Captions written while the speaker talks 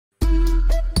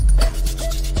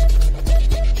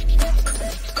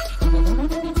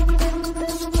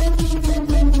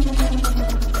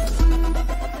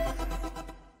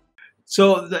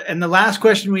So, and the last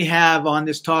question we have on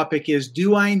this topic is,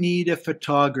 do I need a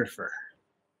photographer?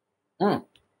 A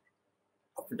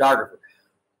photographer?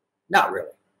 Not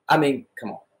really. I mean,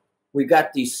 come on. We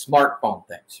got these smartphone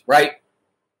things, right?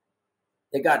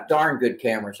 They got darn good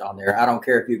cameras on there. I don't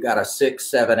care if you've got a 6,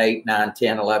 7, 8, 9,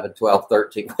 10, 11, 12,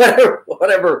 13,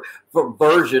 whatever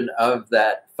version of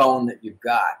that phone that you've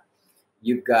got.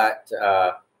 You've got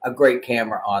a great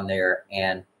camera on there.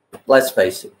 And let's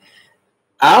face it,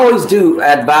 I always do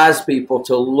advise people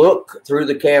to look through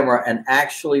the camera and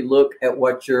actually look at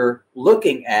what you're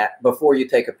looking at before you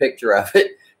take a picture of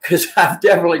it. Because I've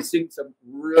definitely seen some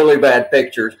really bad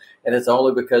pictures, and it's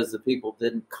only because the people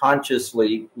didn't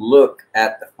consciously look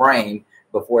at the frame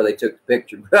before they took the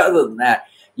picture. But other than that,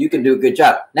 you can do a good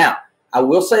job. Now, I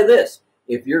will say this.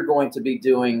 If you're going to be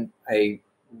doing a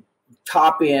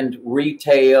top-end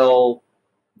retail,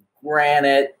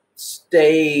 granite,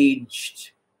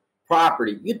 staged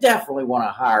property, you definitely want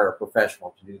to hire a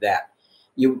professional to do that.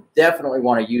 You definitely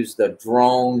want to use the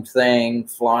drone thing,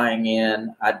 flying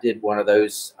in. I did one of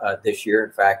those this year.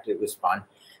 In fact, it was fun.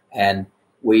 And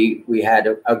we had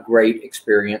a great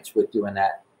experience with doing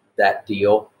that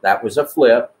deal. That was a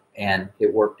flip, and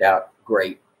it worked out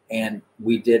great. And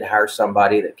we did hire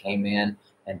somebody that came in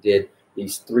and did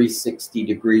these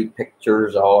 360-degree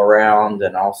pictures all around,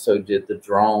 and also did the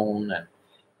drone. And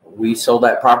we sold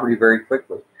that property very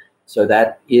quickly. So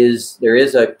there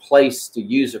is a place to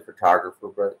use a photographer,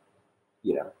 but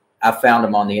you know, I found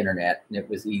them on the internet, and it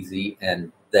was easy, and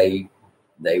they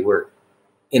were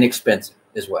inexpensive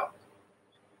as well.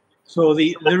 So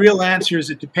the real answer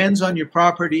is it depends on your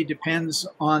property, depends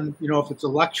on, you know, if it's a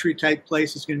luxury type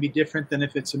place, it's going to be different than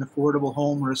if it's an affordable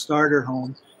home or a starter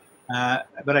home.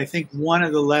 But I think one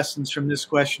of the lessons from this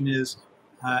question is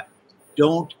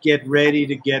don't get ready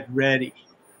to get ready.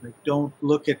 Like, don't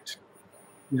look at,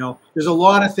 you know, there's a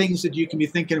lot of things that you can be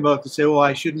thinking about to say, well,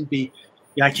 I shouldn't be,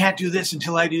 yeah, I can't do this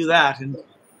until I do that. And,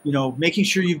 you know, making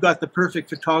sure you've got the perfect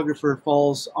photographer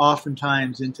falls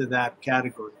oftentimes into that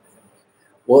category.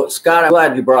 Well, Scott, I'm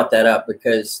glad you brought that up,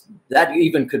 because that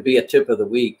even could be a tip of the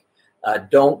week.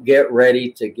 Don't get ready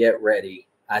to get ready.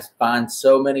 I find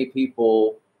so many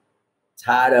people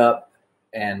tied up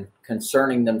and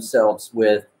concerning themselves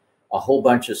with a whole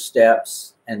bunch of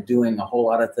steps and doing a whole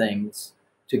lot of things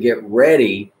to get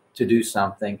ready to do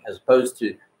something as opposed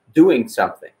to doing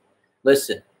something.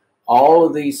 Listen, all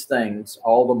of these things,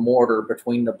 all the mortar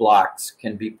between the blocks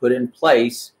can be put in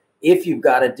place if you've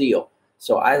got a deal.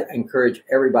 So I encourage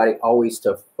everybody always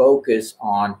to focus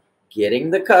on getting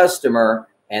the customer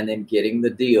and then getting the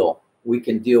deal. We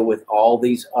can deal with all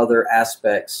these other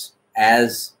aspects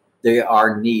as they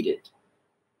are needed.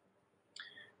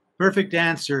 Perfect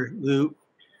answer, Lou.